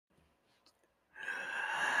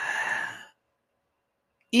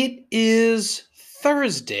It is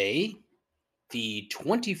Thursday, the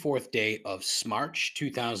 24th day of March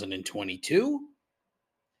 2022,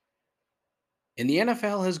 and the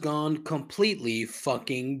NFL has gone completely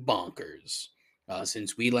fucking bonkers.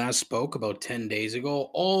 Since we last spoke about 10 days ago,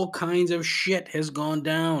 all kinds of shit has gone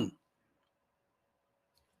down.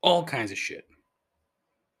 All kinds of shit.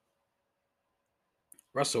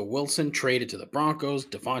 Russell Wilson traded to the Broncos.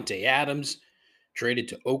 Devontae Adams traded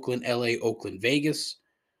to Oakland, LA, Oakland, Vegas.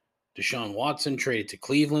 Deshaun Watson traded to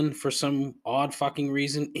Cleveland for some odd fucking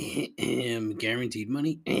reason. Guaranteed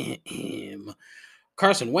money.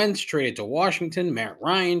 Carson Wentz traded to Washington. Matt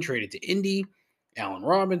Ryan traded to Indy. Allen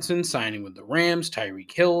Robinson signing with the Rams.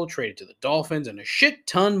 Tyreek Hill traded to the Dolphins, and a shit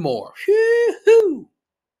ton more. Woo-hoo!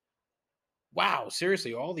 Wow,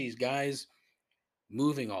 seriously, all these guys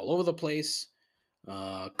moving all over the place,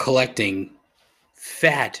 collecting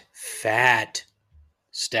fat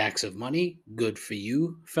stacks of money. Good for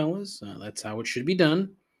you, fellas. That's how it should be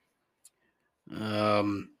done.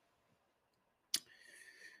 Moving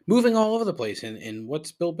all over the place. And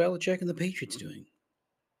what's Bill Belichick and the Patriots doing?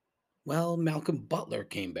 Well, Malcolm Butler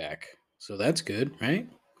came back. So that's good, right?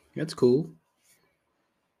 That's cool.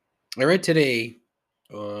 I read today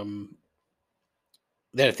that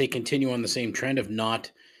if they continue on the same trend of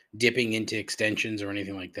not dipping into extensions or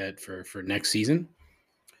anything like that for next season,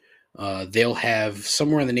 they'll have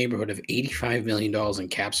somewhere in the neighborhood of $85 million in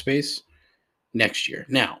cap space next year.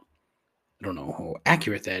 Now, I don't know how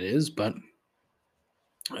accurate that is, but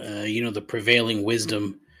the prevailing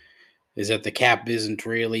wisdom is that the cap isn't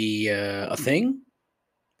really a thing,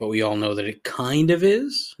 but we all know that it kind of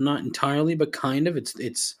is, not entirely, but kind of.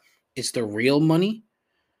 It's the real money,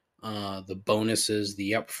 the bonuses,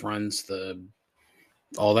 the upfronts,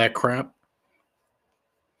 all that crap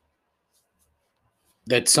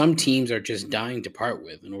that some teams are just dying to part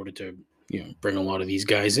with in order to bring a lot of these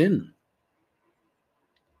guys in.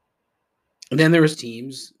 And then there's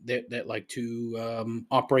teams that like to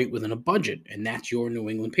operate within a budget, and that's your New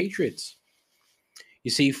England Patriots.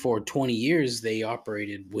 You see, for 20 years, they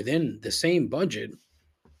operated within the same budget.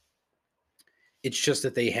 It's just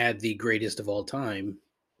that they had the greatest of all time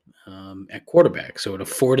at quarterback. So it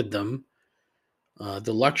afforded them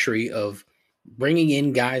the luxury of bringing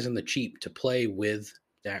in guys on the cheap to play with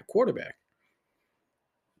that quarterback.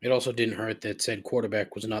 It also didn't hurt that said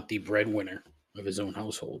quarterback was not the breadwinner of his own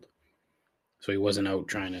household. So he wasn't out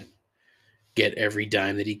trying to get every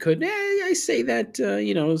dime that he could. I say that,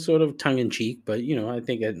 sort of tongue-in-cheek, but, I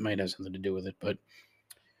think that might have something to do with it. But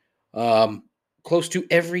close to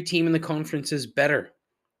every team in the conference is better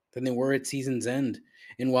than they were at season's end.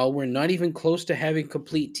 And while we're not even close to having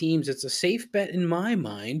complete teams, it's a safe bet in my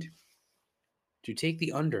mind to take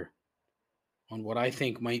the under on what I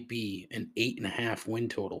think might be an 8.5 win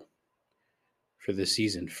total for this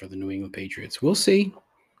season for the New England Patriots. We'll see.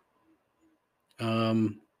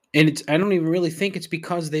 And I don't even really think it's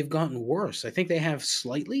because they've gotten worse. I think they have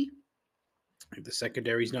slightly. The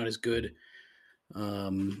secondary's not as good.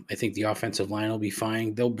 I think the offensive line will be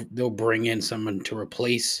fine. They'll bring in someone to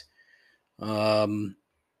replace Shaq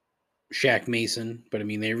Mason, but I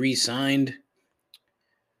mean they re-signed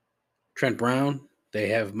Trent Brown. They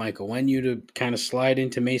have Michael Onwenu to kind of slide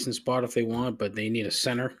into Mason's spot if they want, but they need a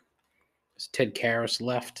center. Ted Karras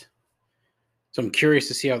left. So I'm curious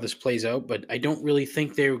to see how this plays out, but I don't really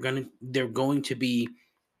think they're going to be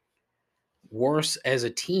worse as a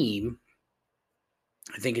team.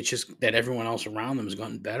 I think it's just that everyone else around them has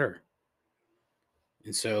gotten better.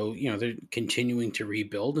 And so, they're continuing to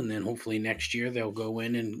rebuild, and then hopefully next year they'll go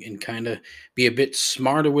in and kind of be a bit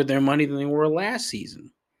smarter with their money than they were last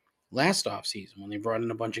offseason, when they brought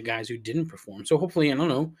in a bunch of guys who didn't perform. So hopefully, I don't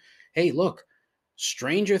know, hey, look,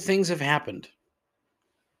 stranger things have happened.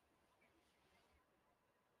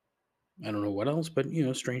 I don't know what else, but,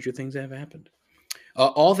 stranger things have happened.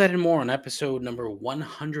 All that and more on episode number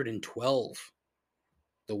 112.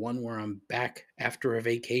 The one where I'm back after a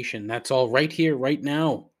vacation. That's all right here, right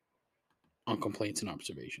now on Complaints and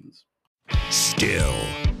Observations. Still,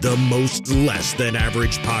 the most less than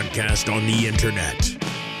average podcast on the internet.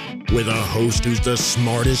 With a host who's the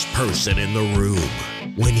smartest person in the room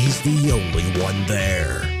when he's the only one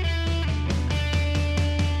there.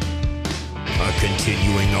 A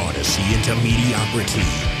continuing odyssey into mediocrity,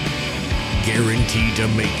 guaranteed to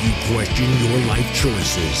make you question your life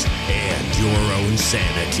choices and your own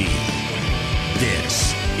sanity.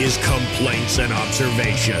 This is Complaints and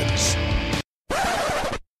Observations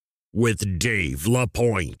with Dave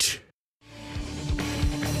LaPointe.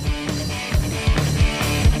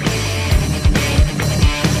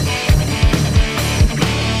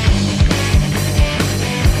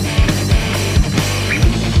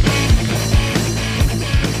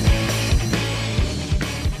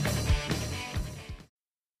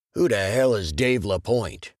 the hell is Dave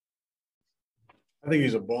LaPointe? I think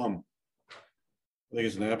he's a bum. I think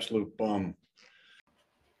he's an absolute bum.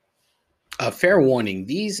 Fair warning,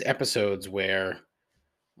 these episodes where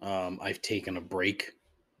I've taken a break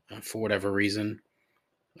for whatever reason,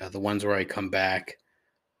 the ones where I come back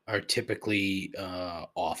are typically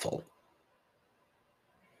awful.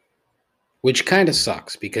 Which kind of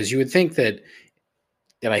sucks, because you would think that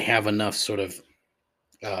I have enough sort of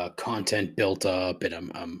content built up,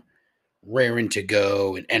 and I'm raring to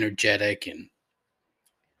go and energetic and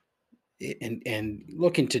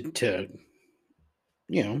looking to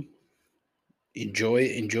you know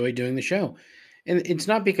enjoy doing the show. And it's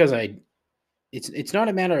not because it's not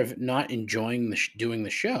a matter of not enjoying doing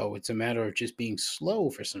the show. It's a matter of just being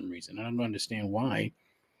slow for some reason. I don't understand why.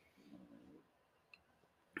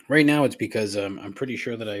 Right now, it's because I'm pretty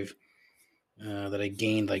sure that I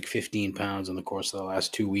gained like 15 pounds in the course of the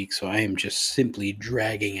last 2 weeks, so I am just simply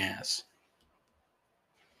dragging ass.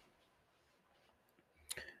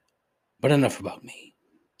 But enough about me.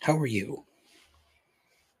 How are you?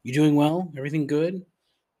 You doing well? Everything good?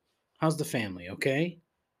 How's the family? Okay?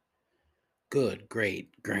 Good,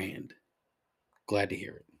 great, grand. Glad to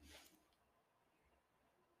hear it.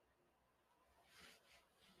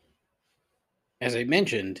 As I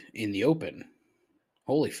mentioned in the open,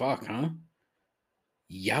 holy fuck, huh?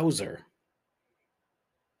 Yowzer.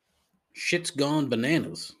 Shit's gone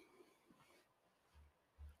bananas.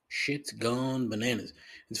 Shit's gone bananas.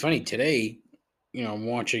 It's funny, today, I'm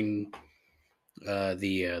watching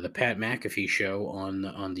the Pat McAfee show on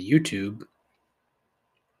the YouTube.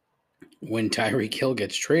 When Tyreek Hill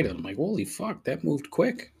gets traded, I'm like, holy fuck, that moved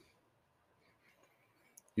quick.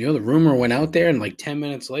 The rumor went out there, and like 10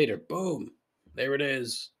 minutes later, boom, there it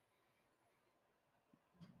is.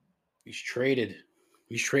 He's traded.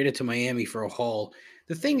 He's traded to Miami for a haul.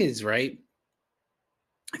 The thing is, right,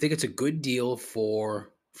 I think it's a good deal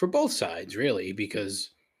for both sides, really,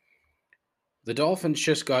 because the Dolphins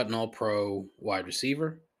just got an all-pro wide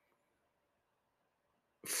receiver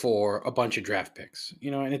for a bunch of draft picks.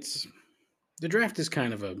 And the draft is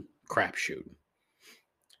kind of a crapshoot.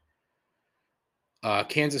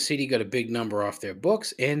 Kansas City got a big number off their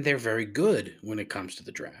books, and they're very good when it comes to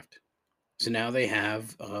the draft. So now they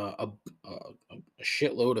have a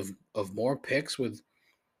shitload of more picks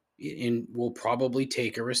and will probably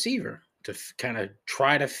take a receiver to kind of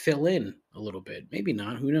try to fill in a little bit. Maybe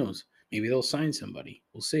not. Who knows? Maybe they'll sign somebody.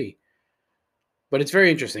 We'll see. But it's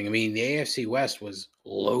very interesting. I mean, the AFC West was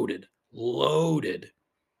loaded.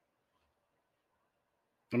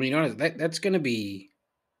 I mean, honestly,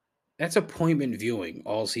 that's appointment viewing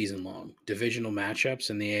all season long. Divisional matchups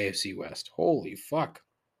in the AFC West. Holy fuck.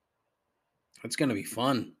 That's going to be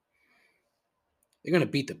fun. They're going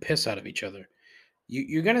to beat the piss out of each other.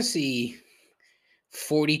 You're going to see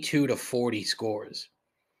 42-40 scores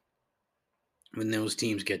when those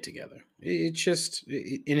teams get together. And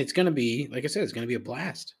it's going to be, like I said, it's going to be a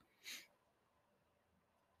blast.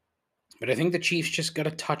 But I think the Chiefs just got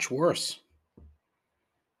a touch worse.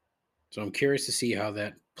 So I'm curious to see how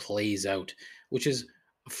that plays out, which is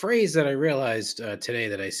a phrase that I realized today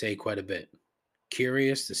that I say quite a bit.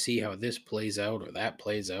 Curious to see how this plays out or that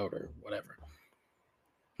plays out or whatever.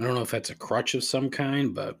 I don't know if that's a crutch of some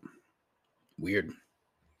kind, but weird.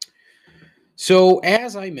 So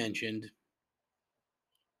as I mentioned,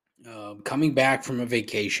 coming back from a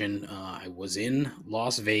vacation, I was in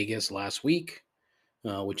Las Vegas last week,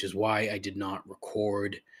 which is why I did not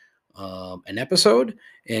record an episode.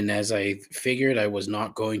 And as I figured, I was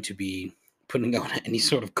not going to be putting out any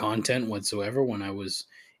sort of content whatsoever when I was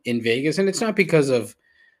in Vegas. And it's not because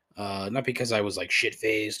I was like shit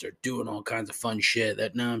faced or doing all kinds of fun shit.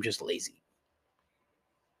 I'm just lazy.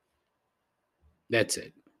 That's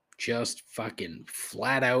it. Just fucking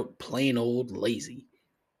flat out, plain old lazy.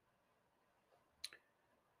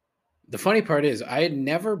 The funny part is, I had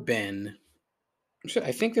never been.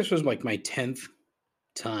 I think this was like my 10th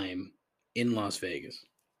time in Las Vegas,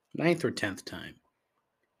 9th or 10th time.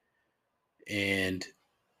 And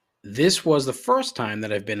this was the first time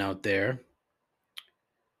that I've been out there.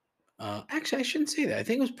 Actually, I shouldn't say that. I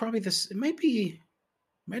think it was probably this. It might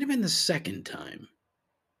have been the second time.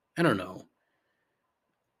 I don't know.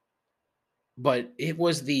 But it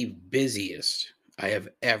was the busiest I have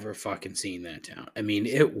ever fucking seen that town. I mean,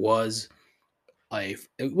 it was a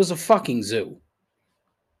fucking zoo.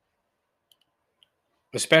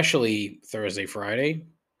 Especially Thursday, Friday.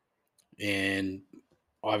 And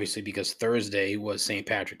obviously because Thursday was St.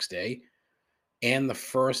 Patrick's Day and the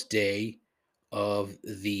first day of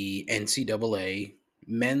the NCAA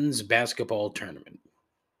men's basketball tournament.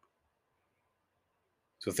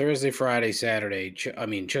 So Thursday, Friday, Saturday,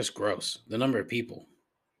 just gross. The number of people,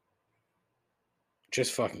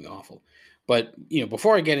 just fucking awful. But,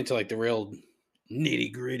 before I get into like the real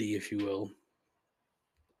nitty gritty, if you will,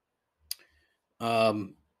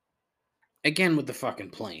 again with the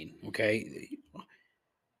fucking plane, okay?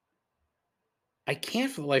 I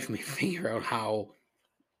can't for the life of me figure out how,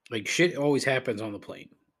 like, shit always happens on the plane.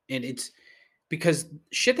 And it's because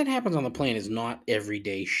shit that happens on the plane is not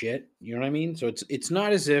everyday shit. You know what I mean? So it's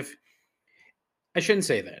not as if, I shouldn't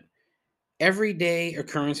say that. Everyday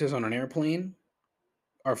occurrences on an airplane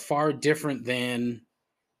are far different than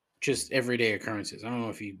just everyday occurrences. I don't know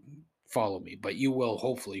if you follow me, but you will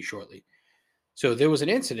hopefully shortly. So there was an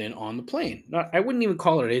incident on the plane. I wouldn't even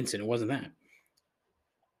call it an incident. It wasn't that.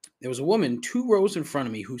 There was a woman 2 rows in front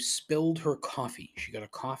of me who spilled her coffee. She got a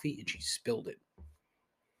coffee and she spilled it.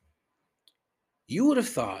 You would have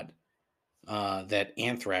thought that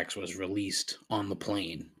anthrax was released on the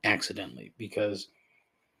plane accidentally, because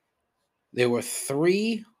there were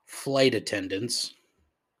 3 flight attendants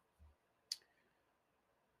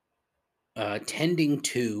tending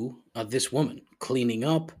to this woman, cleaning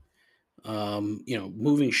up,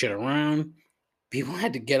 moving shit around. People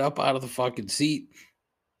had to get up out of the fucking seat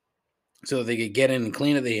so that they could get in and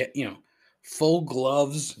clean it. They, full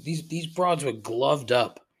gloves. These broads were gloved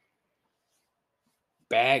up.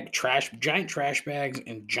 Giant trash bags,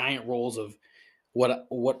 and giant rolls of what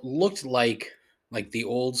looked like the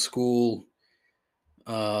old school,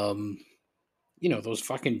 those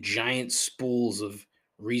fucking giant spools of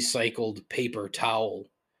recycled paper towel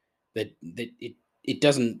that it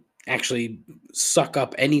doesn't actually suck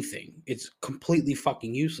up anything. It's completely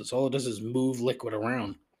fucking useless. All it does is move liquid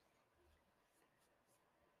around.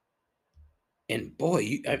 And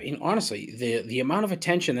boy, honestly, the amount of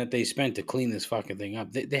attention that they spent to clean this fucking thing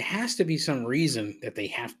up, there has to be some reason that they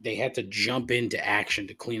had to jump into action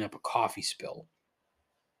to clean up a coffee spill.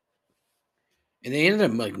 And they ended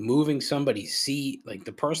up like moving somebody's seat. Like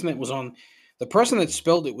the person that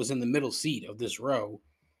spilled it was in the middle seat of this row,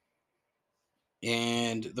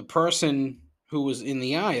 and the person who was in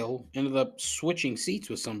the aisle ended up switching seats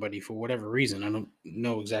with somebody for whatever reason. I don't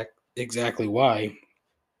know exactly why.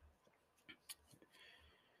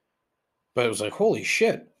 But it was like, holy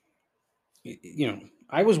shit.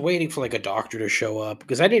 I was waiting for like a doctor to show up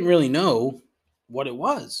because I didn't really know what it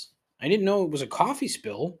was. I didn't know it was a coffee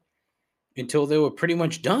spill until they were pretty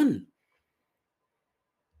much done.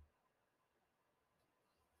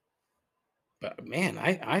 But man,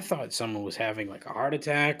 I thought someone was having like a heart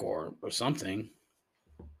attack or something.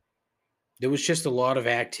 There was just a lot of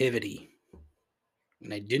activity,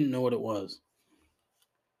 and I didn't know what it was.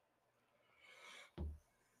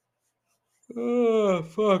 Oh,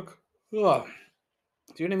 fuck. Oh.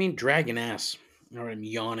 See what I mean? Dragging ass. All right, I'm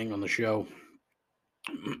yawning on the show.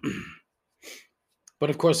 But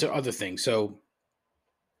of course, there are other things. So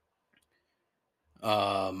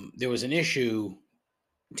there was an issue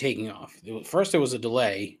taking off. First, there was a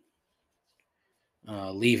delay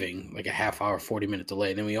leaving, like a half hour, 40-minute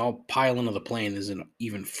delay. Then we all pile into the plane. There's an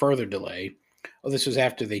even further delay. Oh, this was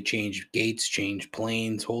after they changed gates, changed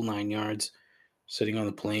planes, whole 9 yards, sitting on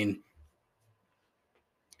the plane.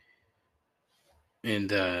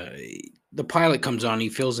 And the pilot comes on. He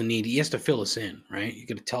feels a need. He has to fill us in, right? You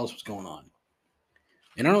got to tell us what's going on.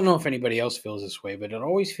 And I don't know if anybody else feels this way, but it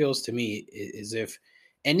always feels to me as if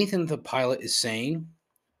anything the pilot is saying,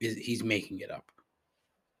 he's making it up.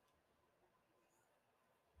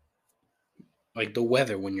 Like the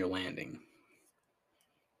weather when you're landing.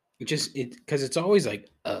 Because it's always like,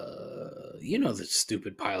 the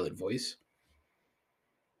stupid pilot voice.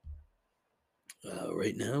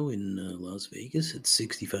 Right now in Las Vegas, it's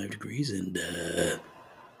 65 degrees and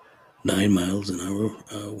 9 miles an hour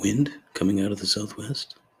wind coming out of the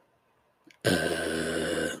southwest.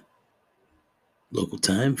 Local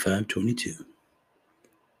time, 5:22.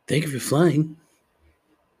 Thank you for flying.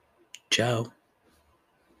 Ciao.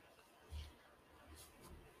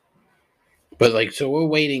 But like, so we're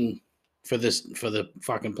waiting for the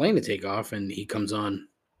fucking plane to take off, and he comes on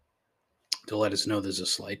to let us know there's a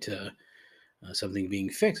slight something being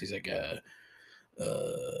fixed. He's like,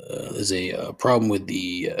 there's a problem with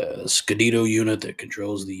the Scudetto unit that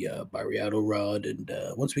controls the Barriato rod, and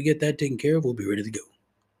once we get that taken care of, we'll be ready to go.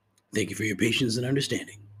 Thank you for your patience and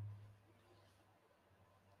understanding.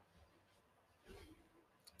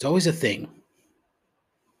 It's always a thing.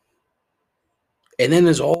 And then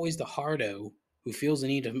there's always the hardo who feels the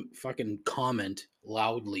need to fucking comment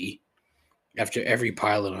loudly after every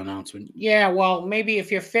pilot announcement. Yeah, well, maybe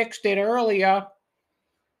if you fixed it earlier.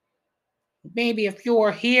 Maybe if you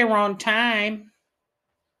were here on time.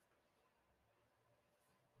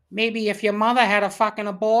 Maybe if your mother had a fucking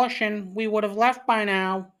abortion, we would have left by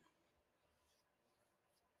now.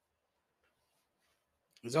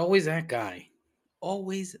 There's always that guy.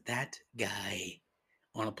 Always that guy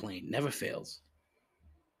on a plane. Never fails.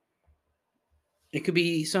 It could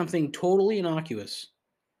be something totally innocuous.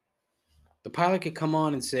 The pilot could come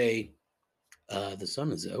on and say, the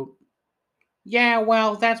sun is out. Yeah,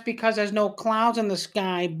 well, that's because there's no clouds in the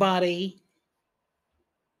sky, buddy.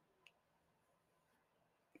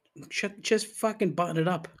 Just fucking button it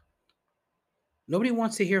up. Nobody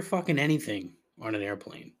wants to hear fucking anything on an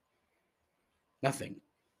airplane. Nothing.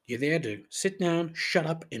 You're there to sit down, shut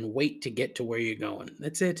up, and wait to get to where you're going.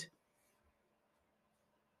 That's it.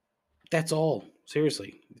 That's all.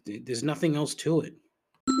 Seriously. There's nothing else to it.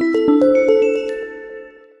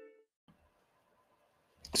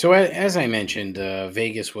 So as I mentioned,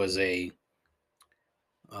 Vegas was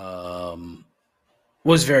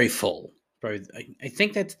was very full. I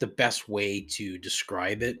think that's the best way to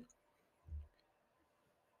describe it.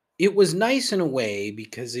 It was nice in a way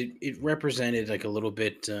because it represented like a little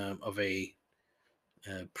bit of a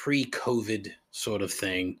pre-COVID sort of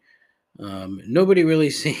thing. Nobody really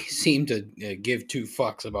seemed to give two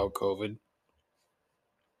fucks about COVID,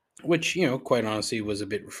 which, quite honestly was a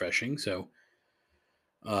bit refreshing. So,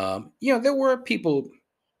 there were people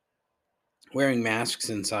wearing masks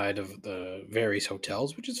inside of the various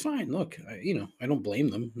hotels, which is fine. Look, I don't blame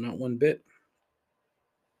them, not one bit.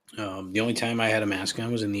 The only time I had a mask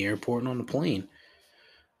on was in the airport and on the plane.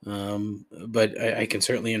 But I can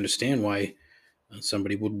certainly understand why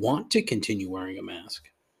somebody would want to continue wearing a mask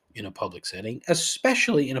in a public setting,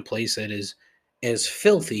 especially in a place that is as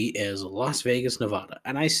filthy as Las Vegas, Nevada.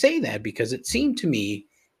 And I say that because it seemed to me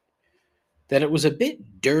that it was a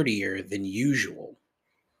bit dirtier than usual.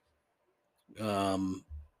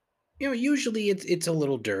 Usually it's a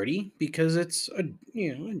little dirty because it's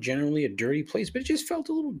generally a dirty place, but it just felt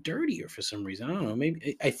a little dirtier for some reason. I don't know.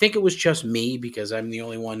 Maybe I think it was just me because I'm the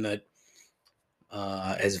only one that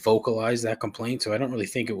has vocalized that complaint. So I don't really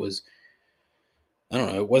think it was. I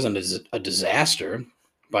don't know. It wasn't a disaster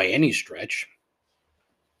by any stretch.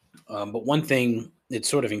 But one thing that's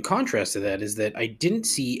sort of in contrast to that is that I didn't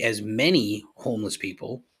see as many homeless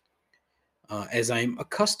people as I'm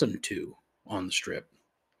accustomed to on the strip.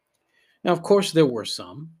 Now, of course, there were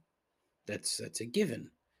some. That's a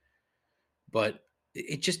given. But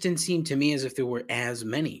it just didn't seem to me as if there were as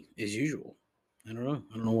many as usual. I don't know.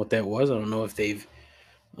 I don't know what that was. I don't know if they've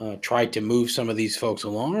tried to move some of these folks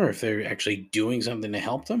along or if they're actually doing something to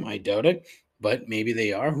help them. I doubt it. But maybe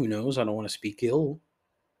they are. Who knows? I don't want to speak ill.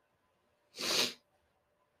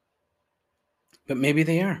 But maybe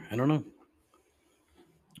they are. I don't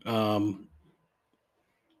know.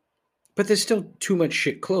 But there's still too much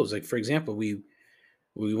shit closed. Like, for example, we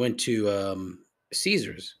went to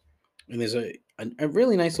Caesars, and there's a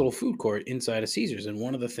really nice little food court inside of Caesars, and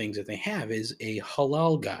one of the things that they have is a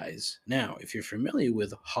halal guys. Now, if you're familiar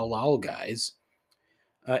with halal guys,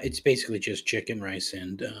 it's basically just chicken, rice,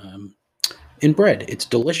 and bread. It's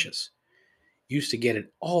delicious. Used to get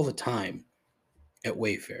it all the time at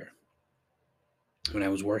Wayfair when I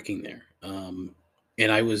was working there, and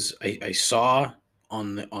I saw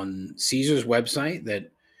on Caesar's website that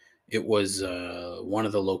it was one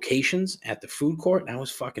of the locations at the food court, and I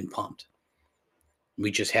was fucking pumped. We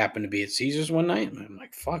just happened to be at Caesar's one night, and I'm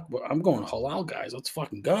like, fuck, I'm going halal, guys. Let's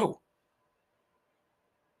fucking go.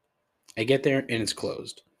 I get there, and it's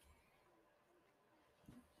closed.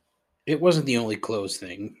 It wasn't the only closed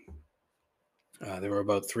thing. There were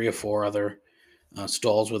about 3 or 4 other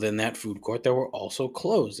stalls within that food court that were also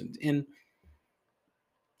closed. And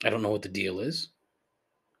I don't know what the deal is.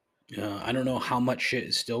 I don't know how much shit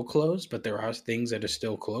is still closed, but there are things that are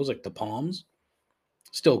still closed, like the Palms,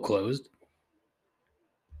 still closed.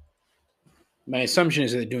 My assumption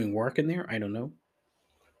is that they're doing work in there. I don't know.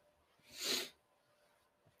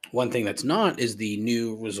 One thing that's not is the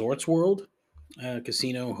new Resorts World,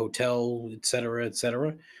 casino, hotel, etc.,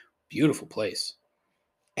 etc. Beautiful place.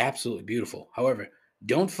 Absolutely beautiful. However,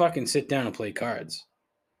 don't fucking sit down and play cards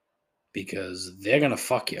because they're going to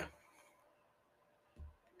fuck you.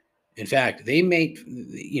 In fact, they make,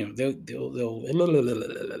 they'll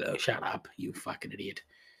shut up, you fucking idiot.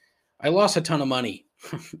 I lost a ton of money.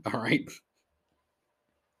 All right.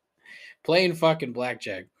 Playing fucking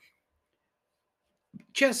blackjack.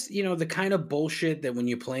 Just, the kind of bullshit that when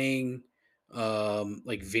you're playing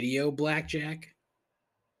like video blackjack,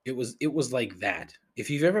 it was like that. If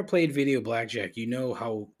you've ever played video blackjack, you know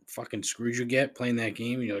how fucking screwed you get playing that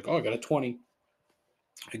game. And you're like, oh, I got a 20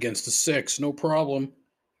 against a 6, no problem.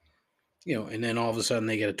 And then all of a sudden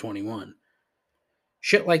they get a 21.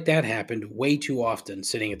 Shit like that happened way too often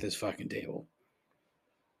sitting at this fucking table.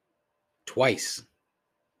 Twice.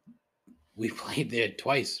 We played there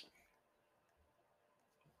twice.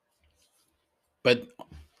 But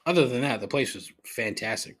other than that, the place was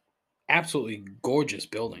fantastic. Absolutely gorgeous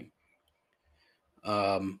building.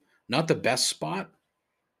 Not the best spot.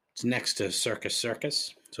 It's next to Circus,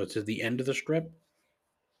 so it's at the end of the strip.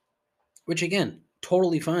 Which again,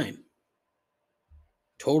 totally fine.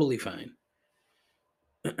 Totally fine.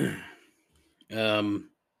 And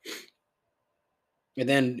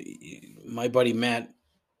then my buddy Matt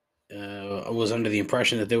was under the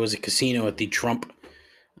impression that there was a casino at the Trump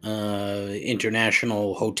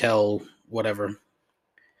International Hotel, whatever.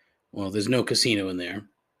 Well, there's no casino in there.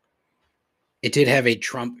 It did have a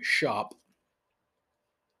Trump shop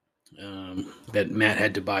that Matt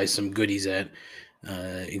had to buy some goodies at,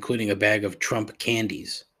 including a bag of Trump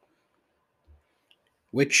candies,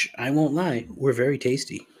 which I won't lie, were very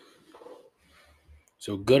tasty.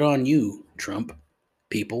 So good on you, Trump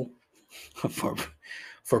people,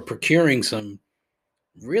 for procuring some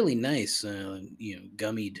really nice,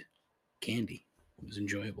 gummied candy. It was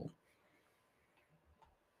enjoyable.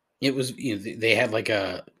 It was, they had like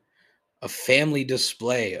a family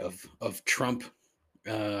display of Trump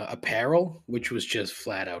apparel, which was just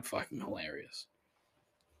flat out fucking hilarious.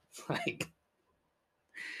 Like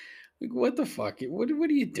what the fuck? What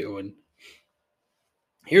are you doing?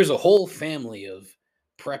 Here's a whole family of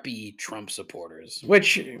preppy Trump supporters,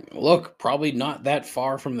 which look probably not that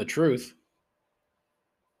far from the truth.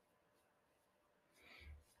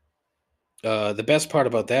 The best part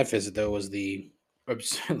about that visit, though, was the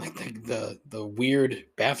weird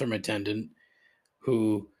bathroom attendant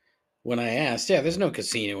who, when I asked, yeah, there's no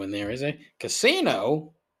casino in there, is there?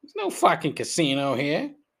 Casino? There's no fucking casino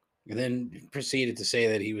here. And then proceeded to say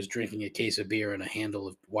that he was drinking a case of beer and a handle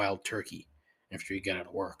of wild turkey after he got out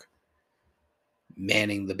of work,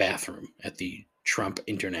 manning the bathroom at the Trump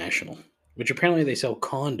International, which apparently they sell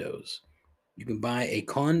condos. You can buy a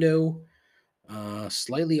condo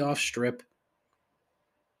slightly off strip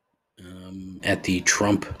at the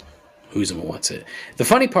Trump what's it. The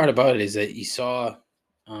funny part about it is that you saw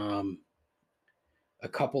a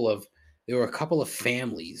couple of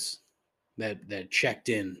families that checked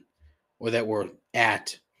in or that were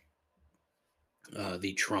at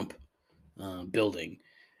the Trump building,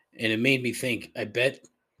 and it made me think. I bet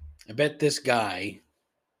this guy,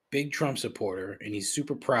 big Trump supporter, and he's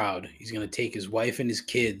super proud. He's going to take his wife and his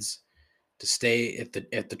kids to stay at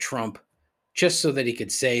the Trump, just so that he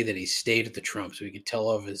could say that he stayed at the Trump, so he could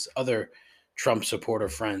tell of his other Trump supporter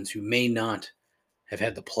friends who may not have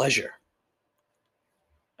had the pleasure.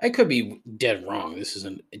 I could be dead wrong. This is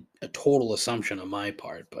a total assumption on my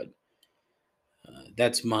part, but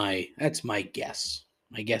that's my guess.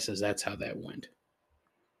 My guess is that's how that went.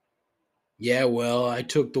 Yeah, well, I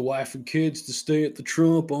took the wife and kids to stay at the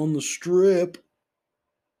Trump on the Strip.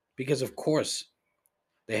 Because, of course,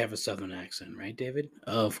 they have a Southern accent, right, David?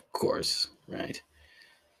 Of course, right.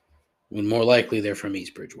 When more likely they're from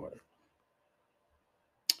East Bridgewater.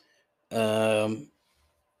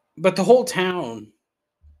 But the whole town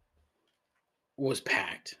was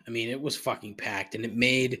packed. I mean, it was fucking packed, and it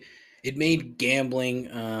made gambling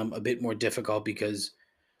a bit more difficult because,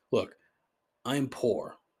 look, I'm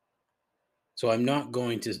poor. So I'm not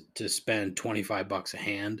going to spend $25 a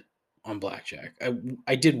hand on blackjack.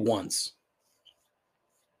 I did once,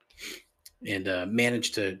 and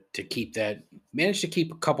managed to keep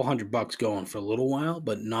a couple $100 going for a little while,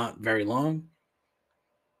 but not very long.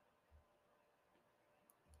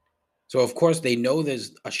 So of course they know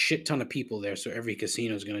there's a shit ton of people there, so every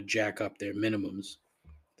casino is going to jack up their minimums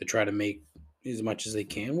to try to make as much as they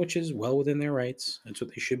can, which is well within their rights. That's what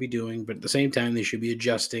they should be doing, but at the same time they should be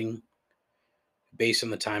adjusting based on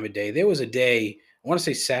the time of day. There was a day, I want to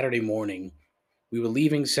say Saturday morning. We were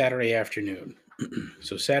leaving Saturday afternoon.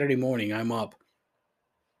 So Saturday morning, I'm up.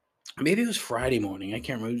 Maybe it was Friday morning. I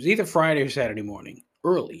can't remember. It was either Friday or Saturday morning.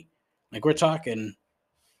 Early. Like we're talking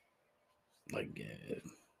like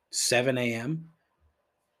 7 a.m.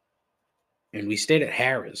 And we stayed at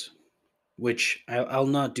Harrah's, which I'll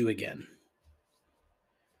not do again.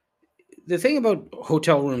 The thing about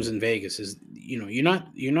hotel rooms in Vegas is, you're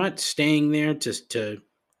not staying there to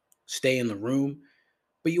stay in the room,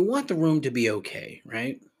 but you want the room to be okay,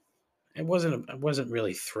 right? I wasn't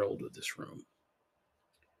really thrilled with this room.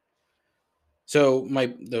 So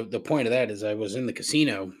the point of that is I was in the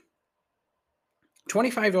casino,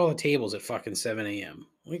 $25 tables at fucking 7 a.m.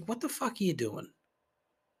 Like, what the fuck are you doing?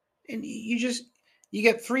 And you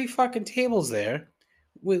get 3 fucking tables there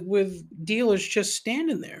with dealers just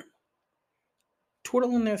standing there,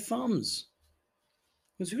 twiddling their thumbs.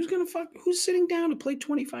 Because who's sitting down to play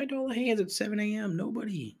 $25 hands at 7 a.m.?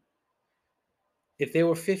 Nobody. If they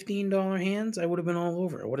were $15 hands, I would have been all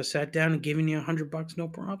over. I would have sat down and given you $100, no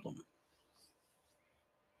problem.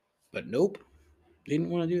 But nope,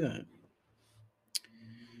 didn't want to do that.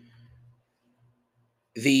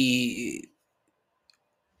 The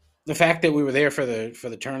fact that we were there for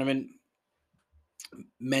the tournament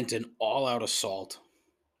meant an all-out assault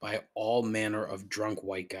by all manner of drunk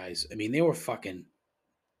white guys. I mean, they were fucking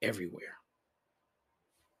everywhere.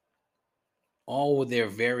 All with their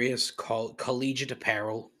various collegiate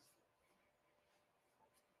apparel.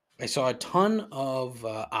 I saw a ton of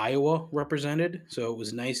Iowa represented, so it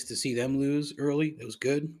was nice to see them lose early. It was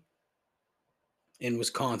good. In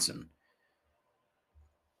Wisconsin,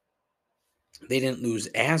 they didn't lose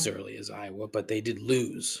as early as Iowa, but they did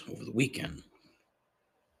lose over the weekend.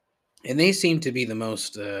 And they seem to be the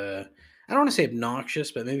most, I don't want to say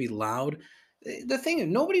obnoxious, but maybe loud. The thing is,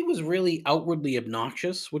 nobody was really outwardly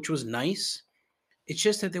obnoxious, which was nice. It's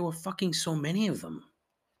just that there were fucking so many of them.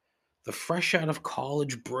 The fresh out of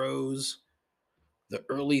college bros, the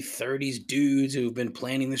early 30s dudes who've been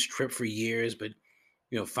planning this trip for years, but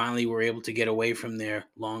finally were able to get away from their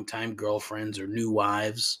longtime girlfriends or new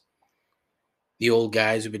wives. The old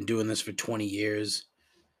guys who've been doing this for 20 years.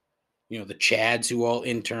 The Chads who all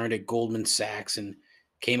interned at Goldman Sachs and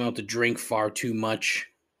came out to drink far too much.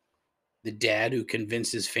 The dad who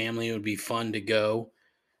convinced his family it would be fun to go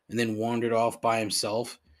and then wandered off by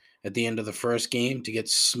himself at the end of the first game to get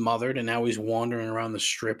smothered, and now he's wandering around the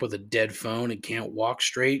strip with a dead phone and can't walk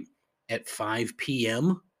straight at 5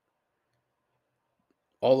 p.m.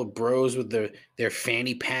 All the bros with their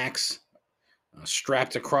fanny packs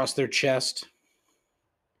strapped across their chest.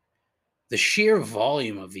 The sheer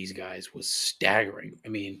volume of these guys was staggering. I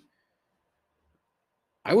mean,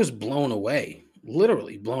 I was blown away,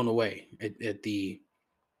 literally blown away at the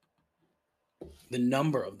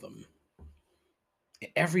number of them.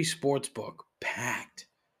 Every sports book packed,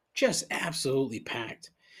 just absolutely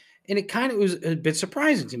packed. And it kind of was a bit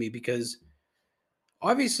surprising to me because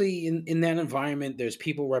obviously in that environment, there's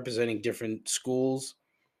people representing different schools.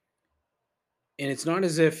 And it's not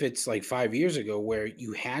as if it's like 5 years ago where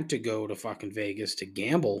you had to go to fucking Vegas to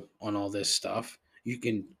gamble on all this stuff. You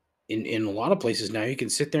can, in a lot of places now, you can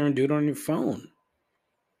sit there and do it on your phone.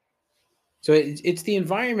 So it's the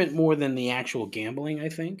environment more than the actual gambling, I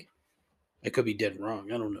think. I could be dead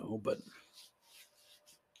wrong. I don't know. But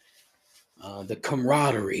the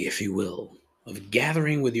camaraderie, if you will, of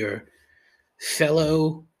gathering with your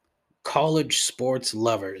fellow college sports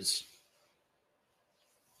lovers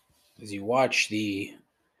as you watch the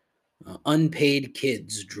unpaid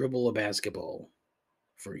kids dribble a basketball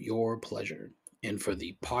for your pleasure and for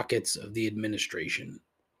the pockets of the administration.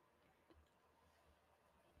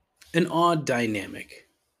 An odd dynamic,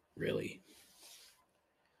 really.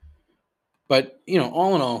 But,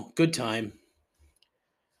 all in all, good time.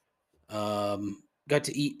 Got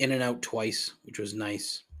to eat In-N-Out twice, which was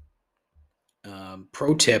nice.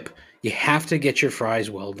 Pro tip, you have to get your fries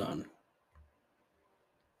well done.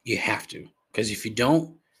 You have to. Because if you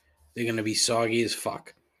don't, they're going to be soggy as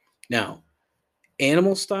fuck. Now,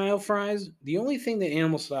 animal style fries, the only thing that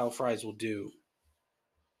animal style fries will do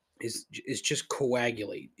is just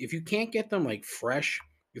coagulate. If you can't get them like fresh,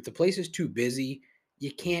 if the place is too busy,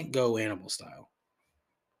 you can't go animal style.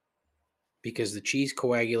 Because the cheese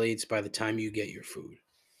coagulates by the time you get your food.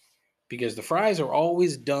 Because the fries are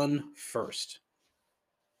always done first.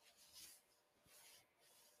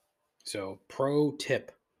 So, pro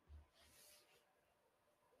tip.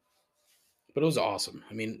 But it was awesome.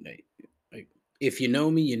 I mean, if you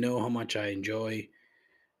know me, you know how much I enjoy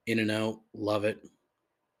In-N-Out. Love it.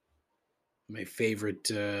 My favorite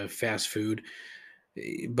fast food.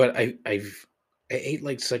 But I ate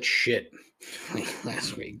like such shit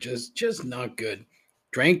last week. Just not good.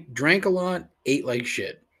 Drank a lot, ate like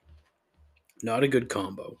shit. Not a good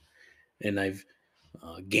combo. And I've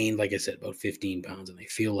gained, like I said, about 15 pounds, and I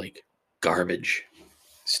feel like garbage.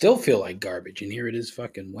 Still feel like garbage. And here it is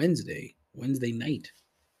fucking Wednesday night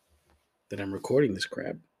that I'm recording this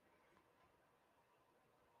crap.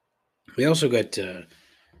 We also got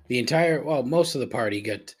most of the party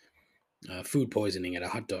got food poisoning at a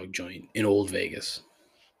hot dog joint in Old Vegas.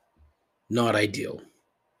 Not ideal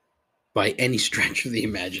by any stretch of the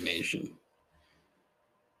imagination.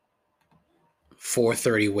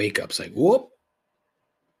 4:30 wake ups, like, whoop.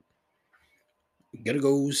 Gotta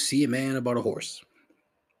go see a man about a horse.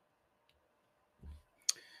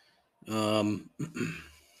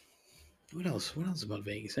 What else? What else about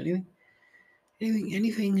Vegas?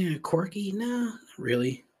 Anything quirky? No, not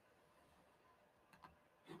really.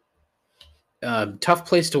 Tough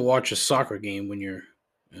place to watch a soccer game when you're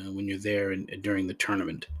there and during the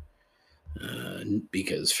tournament,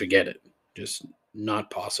 because forget it, just not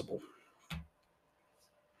possible.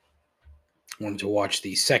 Wanted to watch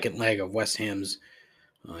the second leg of West Ham's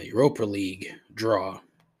Europa League draw.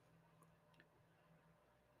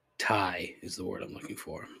 Tie is the word I'm looking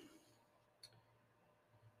for.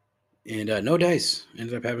 And no dice.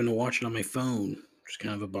 Ended up having to watch it on my phone, which is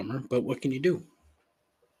kind of a bummer. But what can you do?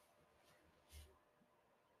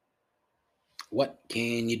 What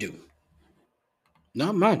can you do?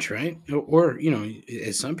 Not much, right? Or,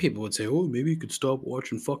 as some people would say, oh, maybe you could stop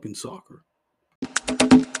watching fucking soccer.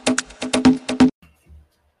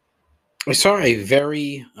 I saw a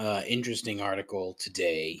very interesting article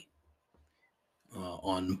today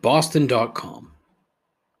on Boston.com.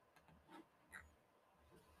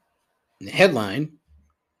 The headline: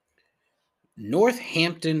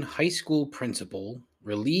 Northampton High School principal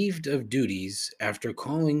relieved of duties after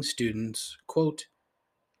calling students, quote,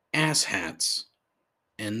 asshats,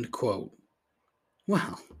 end quote.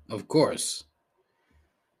 Well, of course,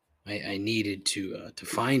 I needed to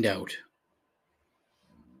find out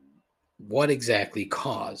what exactly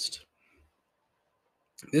caused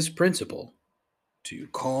this principal to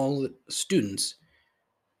call students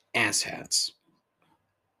asshats.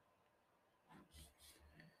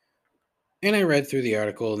 And I read through the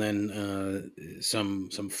article, and then some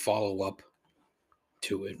follow up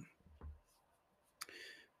to it.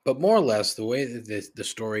 But more or less, the way that the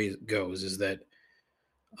story goes is that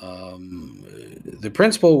the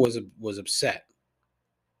principal was upset.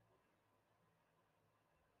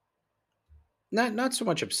 Not so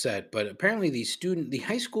much upset, but apparently the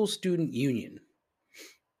high school student union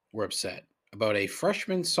were upset about a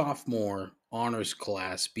freshman sophomore honors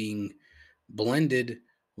class being blended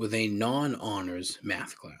with a non-honors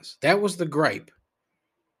math class. That was the gripe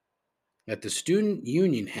that the student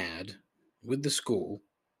union had with the school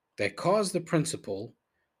that caused the principal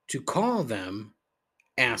to call them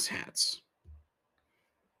asshats.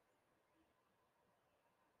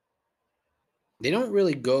 They don't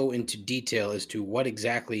really go into detail as to what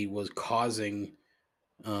exactly was causing,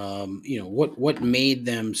 what made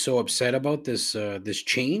them so upset about this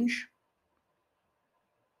change.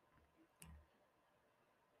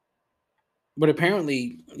 But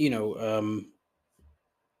apparently,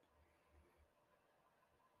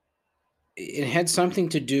 it had something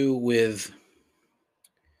to do with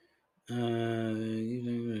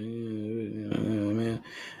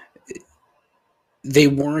they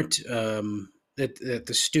weren't that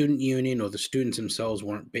the student union or the students themselves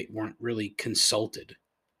weren't really consulted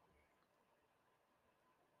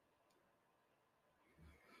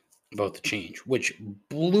about the change, which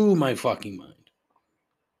blew my fucking mind.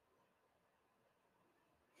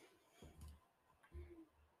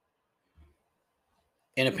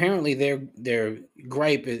 And apparently their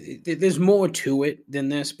gripe there's more to it than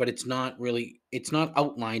this, but it's not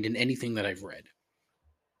outlined in anything that I've read,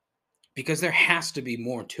 because there has to be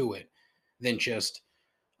more to it than just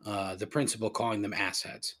the principal calling them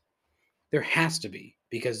asshats. There has to be,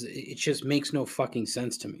 because it just makes no fucking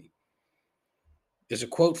sense to me. There's a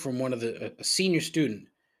quote from one of a senior student.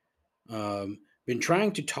 Been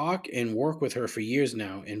trying to talk and work with her for years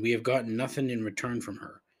now, and we have gotten nothing in return from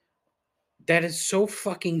her. That is so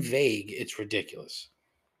fucking vague, it's ridiculous.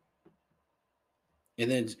 And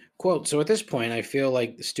then, quote, so at this point, I feel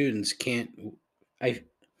like the students can't.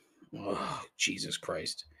 Oh, Jesus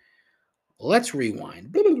Christ. Let's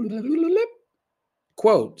rewind.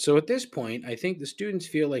 Quote, so at this point, I think the students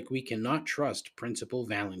feel like we cannot trust Principal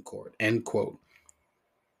Valancourt, end quote.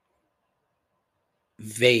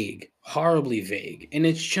 Vague, horribly vague. And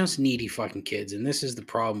it's just needy fucking kids. And this is the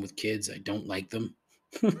problem with kids. I don't like them.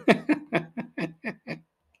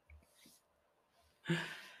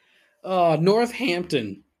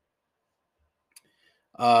 Northampton.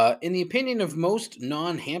 In the opinion of most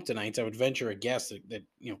non-Hamptonites, I would venture a guess that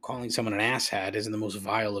calling someone an asshat isn't the most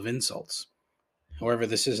vile of insults. However,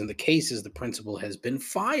 this isn't the case, as the principal has been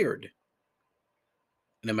fired.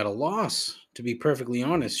 And I'm at a loss, to be perfectly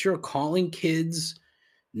honest. Sure, calling kids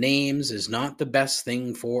names is not the best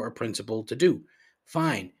thing for a principal to do.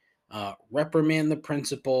 Fine. Reprimand the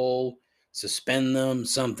principal, suspend them,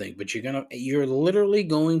 something. But you're literally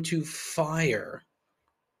going to fire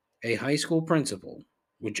a high school principal,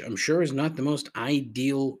 which I'm sure is not the most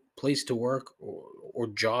ideal place to work or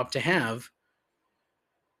job to have.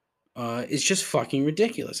 It's just fucking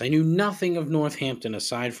ridiculous. I knew nothing of Northampton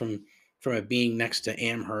aside from it being next to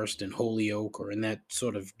Amherst and Holyoke, or in that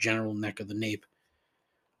sort of general neck of the nape.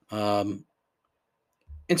 And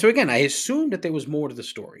so again, I assumed that there was more to the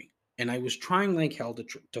story. And I was trying like hell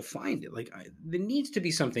to find it. Like, there needs to be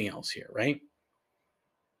something else here, right?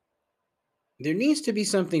 There needs to be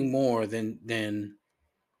something more than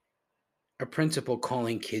a principal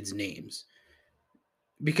calling kids names.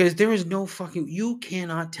 Because there is no fucking, you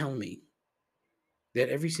cannot tell me that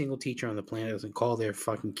every single teacher on the planet doesn't call their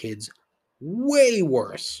fucking kids way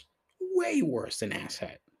worse than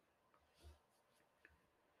asshat.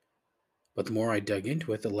 But the more I dug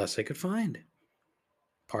into it, the less I could find.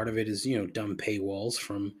 Part of it is, dumb paywalls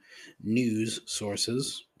from news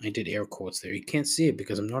sources. I did air quotes there. You can't see it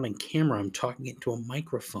because I'm not on camera. I'm talking into a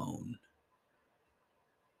microphone.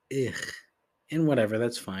 Ugh. And whatever,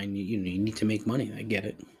 that's fine. You need to make money. I get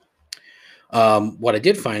it. What I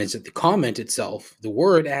did find is that the comment itself, the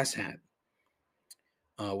word asshat,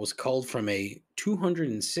 was culled from a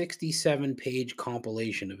 267-page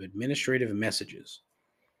compilation of administrative messages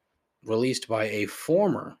released by a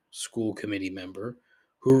former school committee member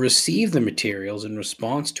who received the materials in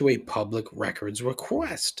response to a public records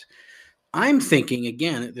request. I'm thinking,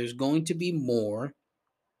 again, that there's going to be more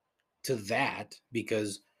to that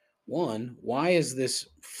because, one, why is this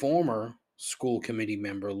former school committee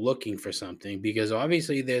member looking for something? Because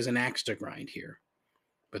obviously there's an axe to grind here,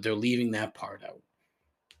 but they're leaving that part out.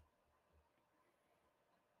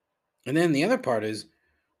 And then the other part is,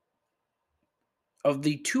 of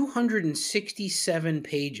the 267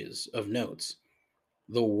 pages of notes,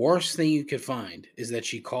 the worst thing you could find is that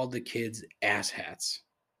she called the kids asshats.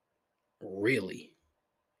 Really?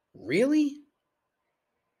 Really?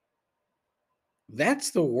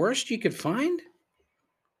 That's the worst you could find?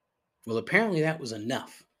 Well, apparently that was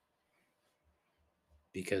enough.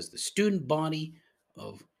 Because the student body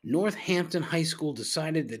of Northampton High School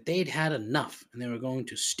decided that they'd had enough and they were going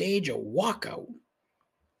to stage a walkout,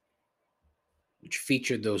 which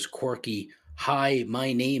featured those quirky "Hi,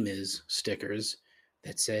 my name is" stickers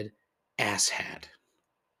that said asshat.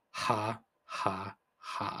 Ha, ha,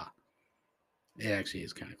 ha. It actually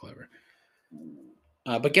is kind of clever.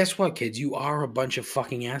 But guess what, kids? You are a bunch of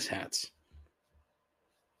fucking asshats.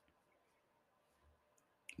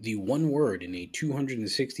 The one word in a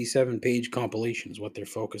 267-page compilation is what they're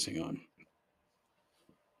focusing on.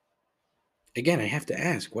 Again, I have to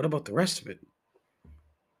ask, what about the rest of it?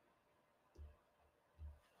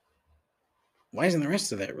 Why isn't the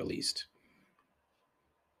rest of that released?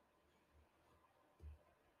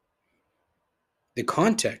 The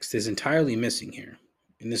context is entirely missing here,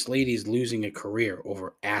 and this lady is losing a career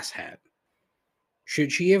over asshat.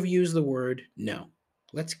 Should she have used the word? No.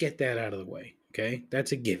 Let's get that out of the way, okay?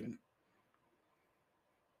 That's a given.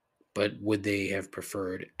 But would they have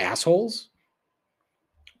preferred assholes?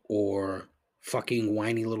 Or fucking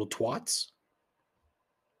whiny little twats?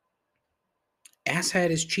 Asshat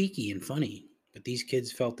is cheeky and funny, but these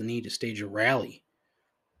kids felt the need to stage a rally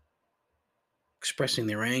expressing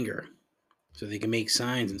their anger so they can make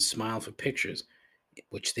signs and smile for pictures,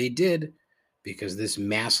 which they did because this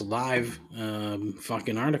Mass Live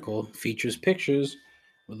fucking article features pictures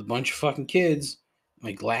with a bunch of fucking kids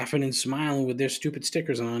like laughing and smiling with their stupid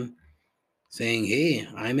stickers on, saying, "Hey,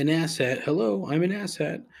 I'm an asshat. Hello, I'm an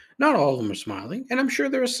asshat." Not all of them are smiling, and I'm sure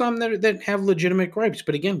there are some that have legitimate gripes,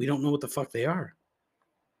 but again, we don't know what the fuck they are.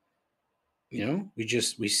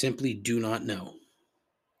 We simply do not know.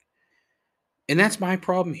 And that's my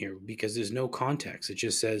problem here because there's no context. It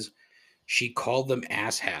just says she called them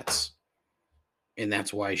asshats, and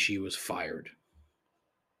that's why she was fired.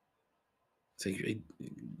 It's like,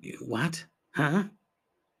 what? Huh?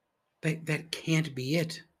 That can't be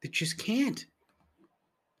it. It just can't.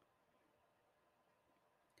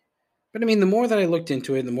 But I mean, the more that I looked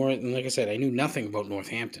into it, the more, and like I said, I knew nothing about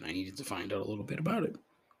Northampton. I needed to find out a little bit about it.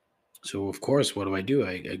 So, of course, what do?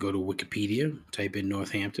 I go to Wikipedia, type in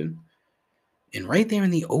Northampton, and right there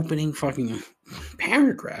in the opening fucking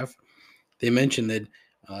paragraph, they mention that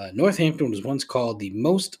Northampton was once called the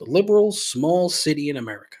most liberal small city in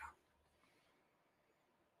America.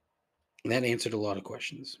 And that answered a lot of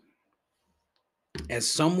questions. As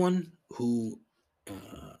someone who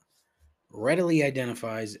readily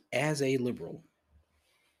identifies as a liberal,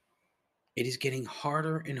 it is getting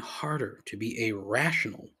harder and harder to be a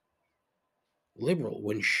rational liberal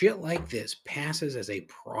when shit like this passes as a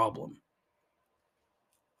problem.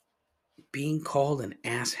 Being called an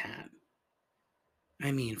asshat.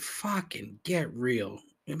 I mean, fucking get real.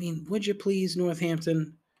 I mean, would you please,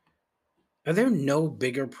 Northampton? Are there no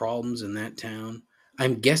bigger problems in that town?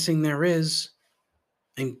 I'm guessing there is.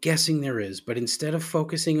 But instead of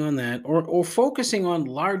focusing on that or focusing on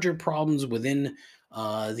larger problems within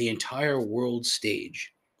the entire world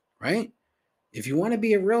stage, right? If you want to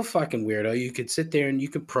be a real fucking weirdo, you could sit there and you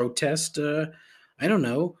could protest, I don't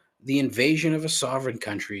know, the invasion of a sovereign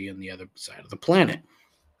country on the other side of the planet.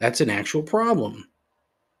 That's an actual problem.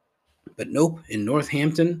 But nope, in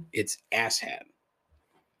Northampton, it's asshat.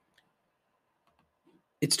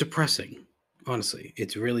 It's depressing. Honestly,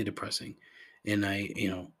 it's really depressing. And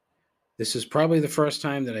this is probably the first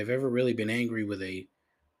time that I've ever really been angry with a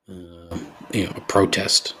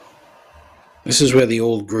protest. This is where the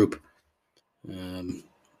old group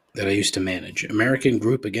that I used to manage, American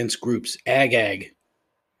Group Against Groups, AG-AG.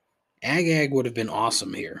 AG-AG would have been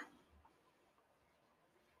awesome here.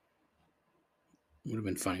 Would have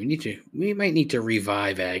been fun. We might need to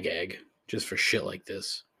revive AG-AG just for shit like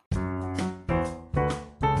this.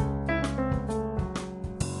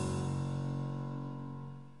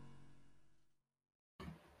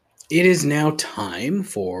 It is now time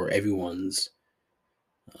for everyone's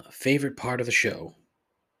favorite part of the show,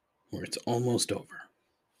 where it's almost over.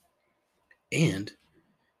 And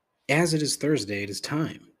as it is Thursday, it is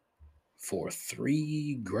time for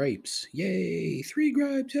 3 gripes. Yay! 3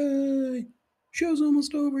 gripes, yay! Show's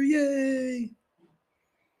almost over, yay!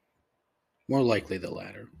 More likely the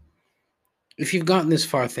latter. If you've gotten this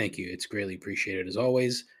far, thank you. It's greatly appreciated as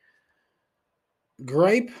always.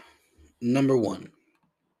 Gripe number 1.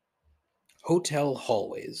 Hotel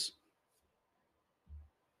hallways.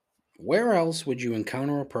 Where else would you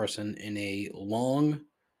encounter a person in a long,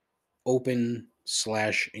 open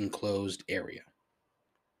 / enclosed area?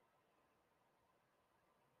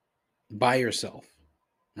 By yourself,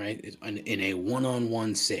 right? In a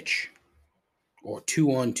one-on-one sitch, or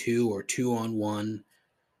 2-on-2, or 2-on-1.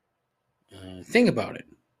 Think about it.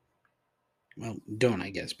 Well, don't, I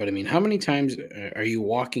guess. But I mean, how many times are you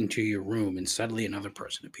walking to your room and suddenly another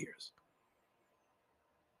person appears?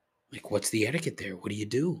 Like, what's the etiquette there? What do you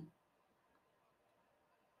do?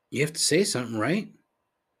 You have to say something, right?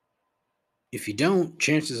 If you don't,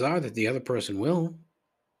 chances are that the other person will.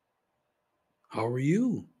 How are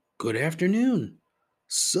you? Good afternoon.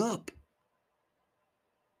 Sup?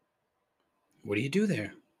 What do you do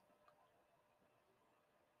there?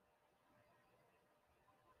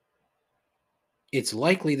 It's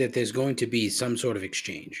likely that there's going to be some sort of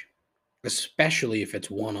exchange, especially if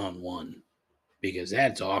it's one-on-one, because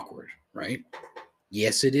that's awkward, right?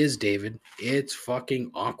 Yes, it is, David. It's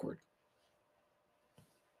fucking awkward.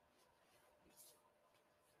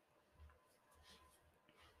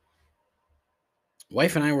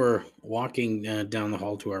 Wife and I were walking down the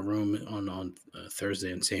hall to our room on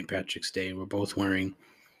Thursday on St. Patrick's Day. We're both wearing,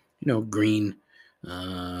 green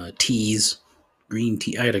tees. Green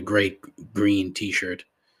tee. I had a great green T-shirt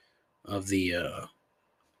of the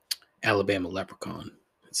Alabama Leprechaun.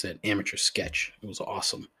 It said "Amateur Sketch." It was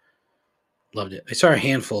awesome. Loved it. I saw a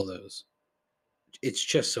handful of those. It's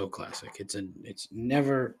just so classic.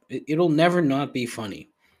 It'll never not be funny.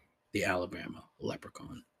 The Alabama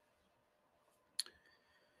Leprechaun.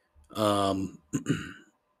 And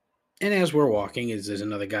as we're walking, there's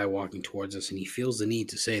another guy walking towards us, and he feels the need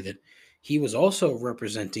to say that he was also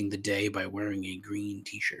representing the day by wearing a green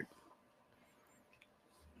T-shirt.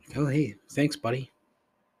 Oh, hey, thanks, buddy.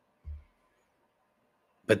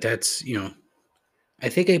 But that's, I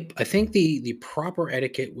think the proper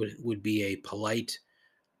etiquette would be a polite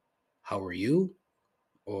 "How are you?"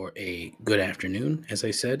 or a "Good afternoon," as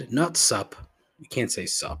I said, not "sup." You can't say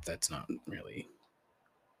 "sup." That's not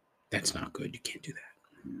good. You can't do that.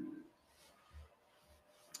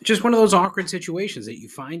 It's just one of those awkward situations that you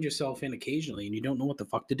find yourself in occasionally, and you don't know what the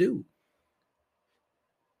fuck to do.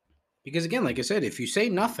 Because again, like I said, if you say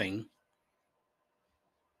nothing,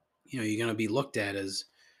 you're going to be looked at as,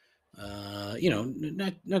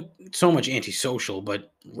 not so much antisocial,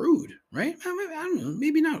 but rude, right? I don't know,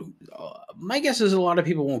 maybe not. My guess is a lot of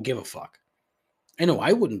people won't give a fuck. I know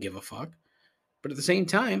I wouldn't give a fuck, but at the same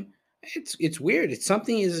time, it's weird. It's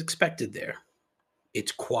something is expected there.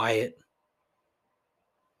 It's quiet.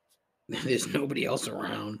 There's nobody else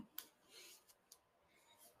around.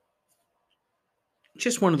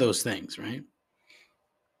 Just one of those things, right?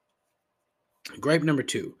 Gripe number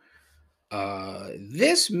 2.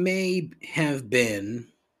 This may have been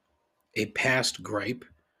a past gripe,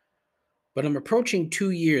 but I'm approaching 2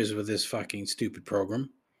 years with this fucking stupid program,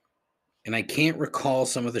 and I can't recall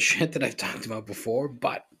some of the shit that I've talked about before,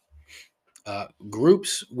 but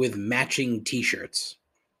groups with matching T-shirts.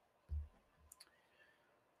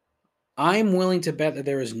 I'm willing to bet that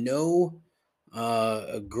there is no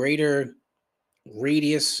greater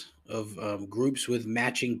radius of groups with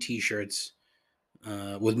matching T-shirts,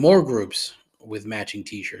 with more groups with matching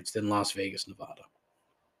T-shirts than Las Vegas, Nevada.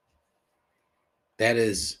 That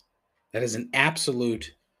is an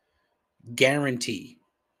absolute guarantee.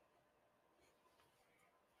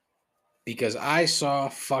 because I saw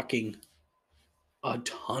fucking a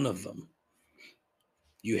ton of them.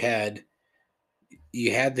 You had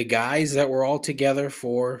the guys that were all together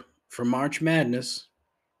for March Madness.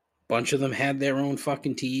 A bunch of them had their own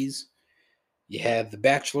fucking tees. You had the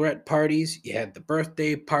bachelorette parties, you had the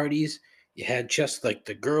birthday parties, you had just like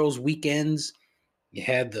the girls' weekends, you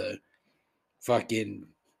had the fucking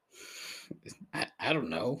I don't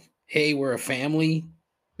know. Hey, we're a family.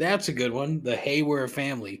 That's a good one. The hey, we're a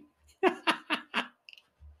family.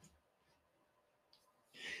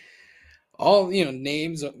 All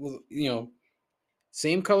names,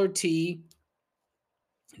 same color tee,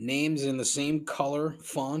 names in the same color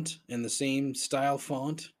font and the same style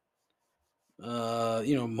font.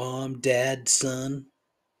 Mom, dad, son.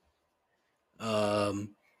 What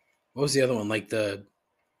was the other one? Like the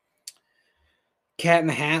Cat in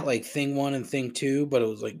the Hat, like thing one and thing two, but it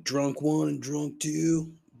was like drunk one and drunk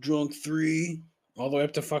two, drunk three, all the way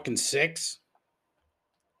up to fucking six.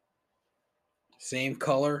 Same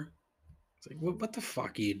color. It's like, what the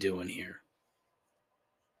fuck are you doing here?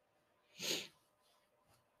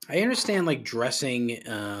 I understand like dressing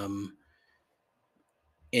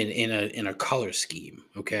in a color scheme,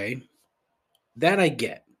 okay? That I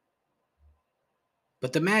get.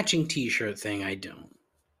 But the matching t-shirt thing I don't.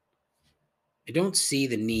 I don't see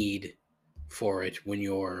the need for it when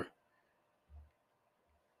you're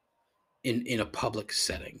in a public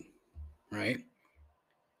setting, right?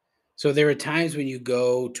 So there are times when you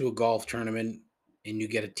go to a golf tournament and you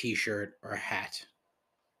get a t-shirt or a hat.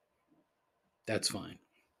 That's fine.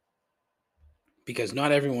 Because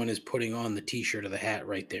not everyone is putting on the t-shirt or the hat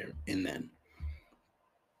right there and then.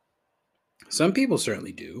 Some people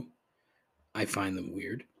certainly do. I find them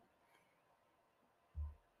weird.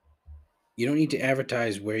 You don't need to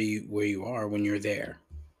advertise where you are when you're there.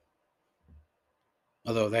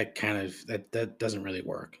 Although that kind of that doesn't really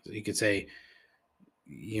work. You could say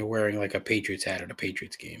you're wearing like a Patriots hat at a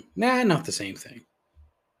Patriots game. Nah, not the same thing.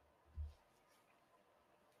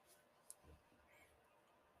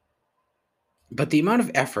 But the amount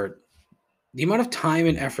of effort, the amount of time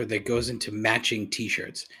and effort that goes into matching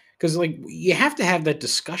t-shirts, because like you have to have that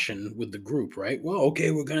discussion with the group, right? Well,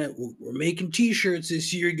 okay, we're making t-shirts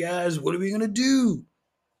this year, guys. What are we gonna do?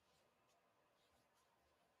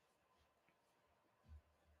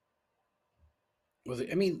 Well,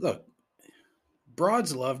 I mean, look,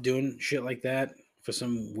 broads love doing shit like that for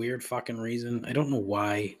some weird fucking reason. I don't know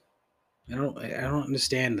why. I don't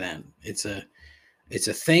understand that. It's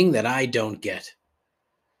a thing that I don't get.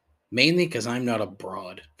 Mainly because I'm not a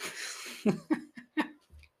broad.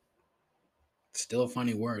 Still a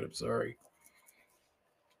funny word. I'm sorry.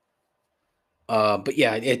 But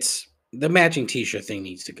yeah, it's the matching t-shirt thing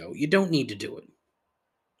needs to go. You don't need to do it.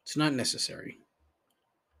 It's not necessary.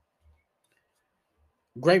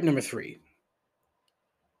 Gripe number 3.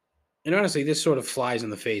 And honestly, this sort of flies in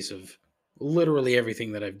the face of literally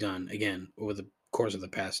everything that I've done, again, over the course of the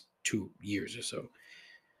past 2 years or so.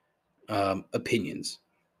 Opinions.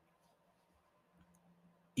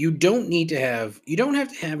 You don't have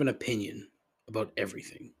to have an opinion about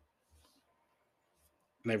everything.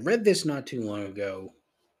 And I read this not too long ago.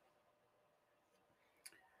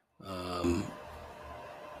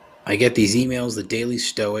 I get these emails, the Daily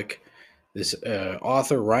Stoic, this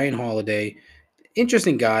author, Ryan Holiday,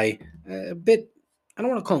 interesting guy, a bit, I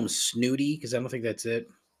don't want to call him snooty because I don't think that's it.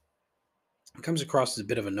 He comes across as a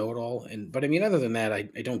bit of a know-it-all. But I mean, other than that, I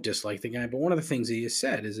don't dislike the guy. But one of the things that he has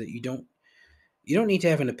said is that you don't need to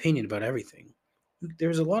have an opinion about everything.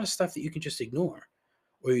 There's a lot of stuff that you can just ignore,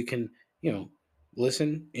 or you can,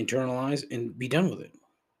 listen, internalize, and be done with it.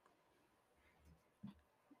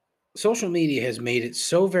 Social media has made it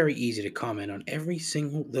so very easy to comment on every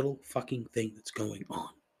single little fucking thing that's going on,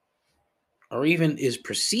 or even is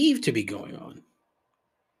perceived to be going on,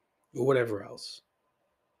 or whatever else.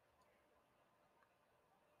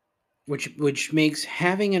 Which makes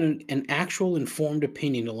having an actual informed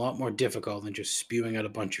opinion a lot more difficult than just spewing out a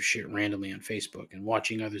bunch of shit randomly on Facebook and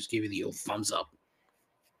watching others give you the old thumbs up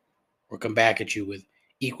or come back at you with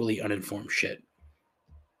equally uninformed shit.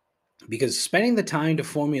 Because spending the time to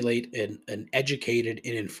formulate an educated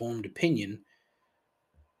and informed opinion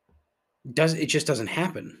just doesn't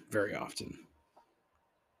happen very often.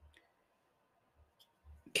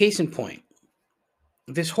 Case in point,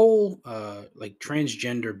 this whole like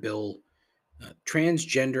transgender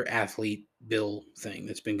athlete bill thing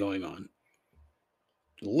that's been going on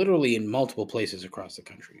literally in multiple places across the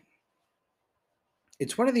country.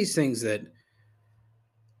 It's one of these things that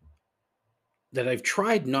I've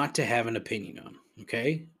tried not to have an opinion on,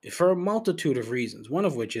 okay? For a multitude of reasons, one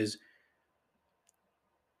of which is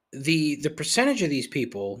the percentage of these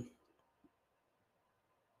people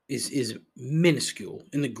is minuscule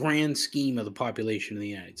in the grand scheme of the population of the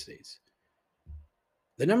United States.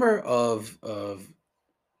 The number of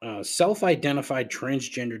self-identified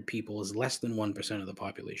transgendered people is less than 1% of the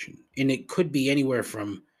population, and it could be anywhere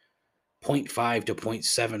from 0.5 to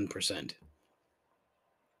 0.7%.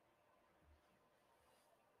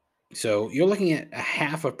 So you're looking at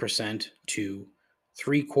 0.5% to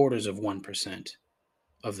 0.75%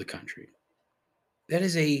 of the country. That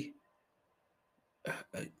is an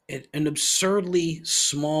absurdly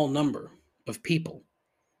small number of people,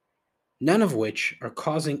 none of which are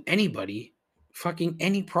causing anybody fucking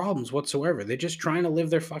any problems whatsoever. They're just trying to live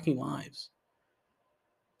their fucking lives.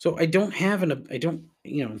 So I didn't have an opinion.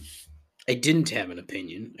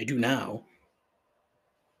 I do now.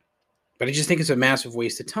 But I just think it's a massive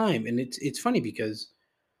waste of time. And it's funny because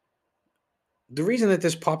the reason that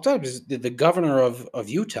this popped up is that the governor of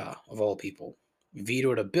Utah, of all people,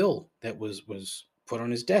 vetoed a bill that was put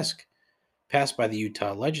on his desk, passed by the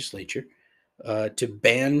Utah legislature, to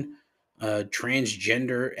ban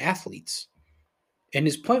transgender athletes. And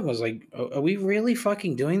his point was like, are we really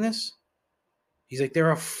fucking doing this? He's like, there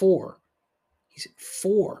are 4. He said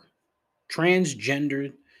 4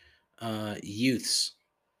 transgendered youths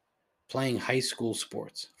playing high school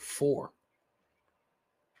sports. 4.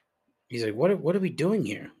 He's like, what are we doing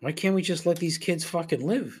here? Why can't we just let these kids fucking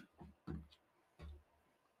live?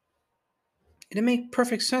 And it made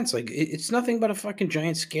perfect sense. Like, it's nothing but a fucking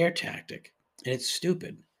giant scare tactic. And it's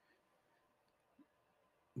stupid.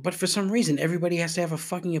 But for some reason, everybody has to have a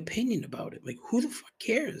fucking opinion about it. Like, who the fuck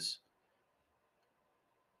cares?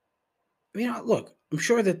 I mean, look, I'm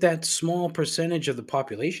sure that small percentage of the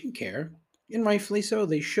population care, and rightfully so,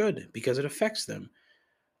 they should, because it affects them.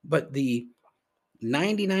 But the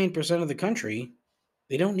 99% of the country,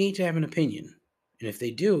 they don't need to have an opinion. And if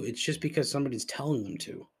they do, it's just because somebody's telling them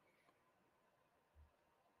to.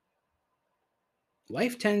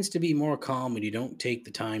 Life tends to be more calm when you don't take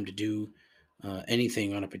the time to do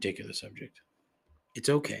anything on a particular subject. It's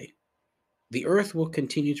okay. The earth will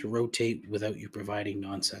continue to rotate without you providing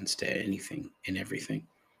nonsense to anything and everything.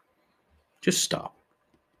 Just stop.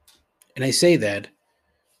 And I say that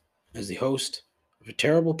as the host of a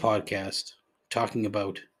terrible podcast talking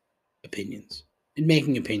about opinions and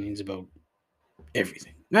making opinions about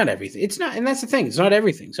everything. Not everything. It's not, and that's the thing. It's not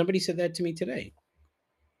everything. Somebody said that to me today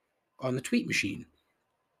on the tweet machine.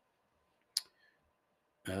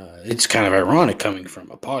 It's kind of ironic coming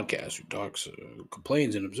from a podcast who talks,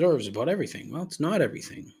 complains, and observes about everything. Well, it's not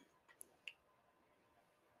everything.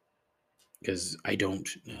 Because I don't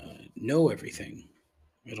know everything.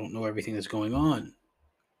 I don't know everything that's going on.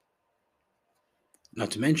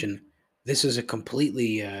 Not to mention, this is a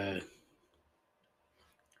completely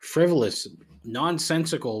frivolous,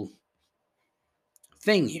 nonsensical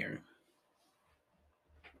thing here.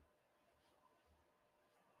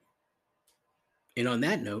 And on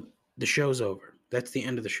that note, the show's over. That's the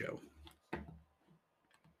end of the show.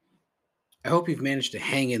 I hope you've managed to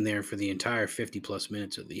hang in there for the entire 50 plus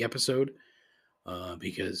minutes of the episode,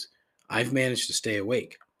 because I've managed to stay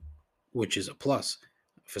awake, which is a plus.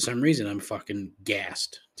 For some reason, I'm fucking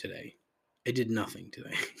gassed today. I did nothing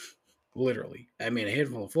today. Literally. I made a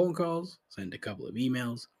handful of phone calls, sent a couple of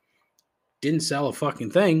emails, didn't sell a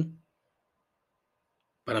fucking thing,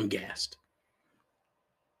 but I'm gassed.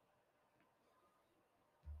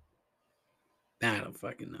 I don't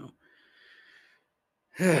fucking know.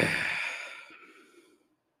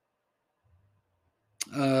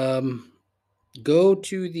 Go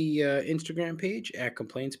to the Instagram page at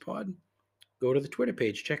ComplaintsPod. Go to the Twitter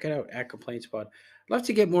page. Check it out at ComplaintsPod. I'd love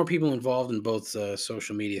to get more people involved in both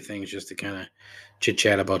social media things just to kind of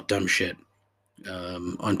chit-chat about dumb shit.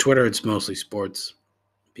 On Twitter, it's mostly sports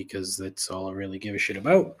because that's all I really give a shit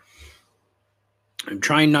about. I'm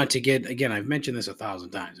trying not to get, again, I've mentioned this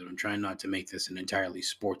 1,000 times, but I'm trying not to make this an entirely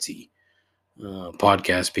sportsy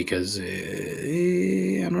podcast because,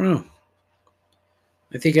 I don't know.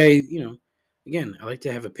 I think again, I like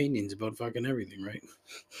to have opinions about fucking everything, right?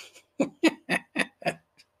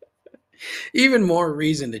 Even more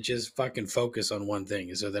reason to just fucking focus on one thing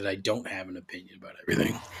is so that I don't have an opinion about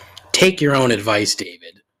everything. Take your own advice,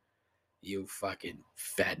 David. You fucking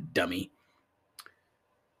fat dummy.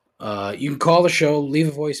 You can call the show, leave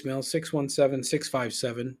a voicemail,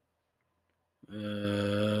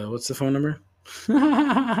 617-657. What's the phone number?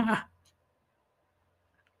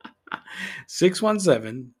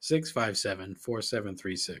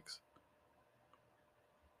 617-657-4736.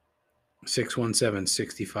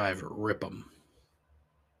 617-65-RIP-'em.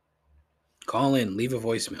 Call in, leave a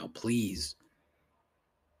voicemail, please.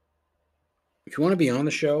 If you want to be on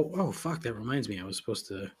the show, oh, fuck, that reminds me. I was supposed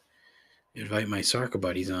to invite my soccer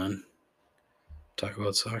buddies on. Talk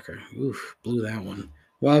about soccer. Oof, blew that one.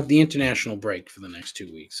 Well, the international break for the next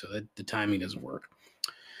 2 weeks, so that the timing doesn't work.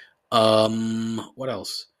 What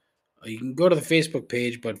else? You can go to the Facebook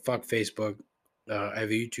page, but fuck Facebook. I have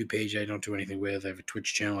a YouTube page I don't do anything with. I have a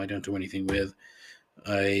Twitch channel I don't do anything with.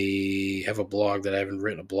 I have a blog that I haven't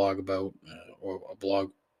written a blog about or a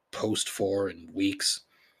blog post for in weeks.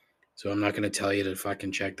 So I'm not going to tell you to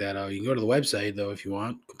fucking check that out. You can go to the website, though, if you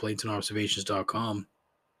want, complaintsandobservations.com.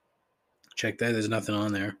 Check that. There's nothing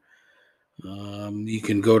on there. You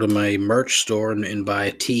can go to my merch store and buy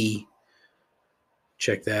a tee.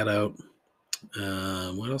 Check that out.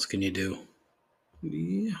 What else can you do?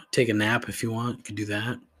 Yeah, take a nap if you want. You can do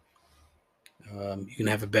that. You can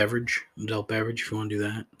have a beverage, adult beverage, if you want to do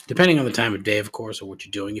that. Depending on the time of day, of course, or what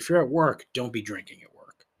you're doing. If you're at work, don't be drinking at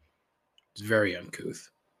work. It's very uncouth.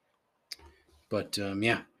 But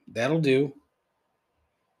yeah, that'll do.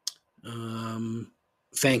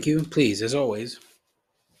 Thank you. Please, as always,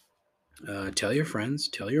 tell your friends,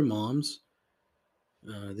 tell your moms.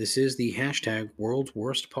 This is the hashtag World's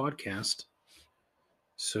Worst Podcast.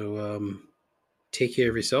 So take care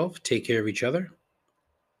of yourself, take care of each other.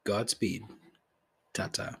 Godspeed.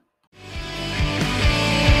 Ta-ta.